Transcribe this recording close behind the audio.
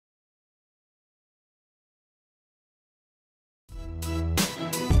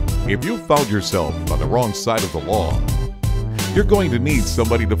If you found yourself on the wrong side of the law, you're going to need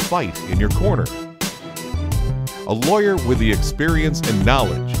somebody to fight in your corner. A lawyer with the experience and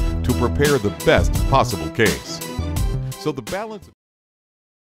knowledge to prepare the best possible case. So the balance.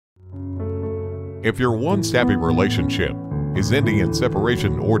 If your once happy relationship is ending in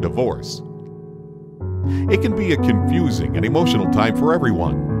separation or divorce, it can be a confusing and emotional time for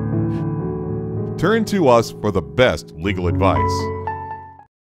everyone. Turn to us for the best legal advice.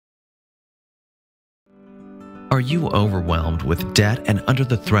 Are you overwhelmed with debt and under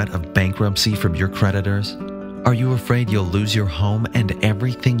the threat of bankruptcy from your creditors? Are you afraid you'll lose your home and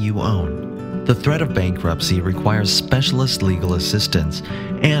everything you own? The threat of bankruptcy requires specialist legal assistance,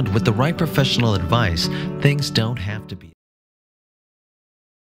 and with the right professional advice, things don't have to be.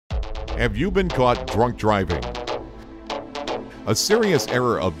 Have you been caught drunk driving? A serious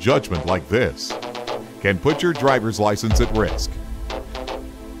error of judgment like this can put your driver's license at risk.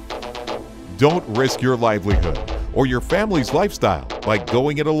 Don't risk your livelihood or your family's lifestyle by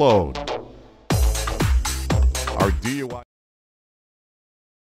going it alone. Our DUI.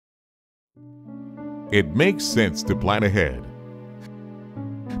 It makes sense to plan ahead,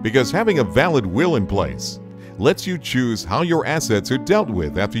 because having a valid will in place lets you choose how your assets are dealt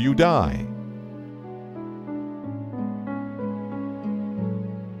with after you die,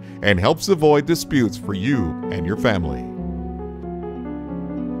 and helps avoid disputes for you and your family.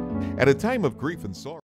 At a time of grief and sorrow,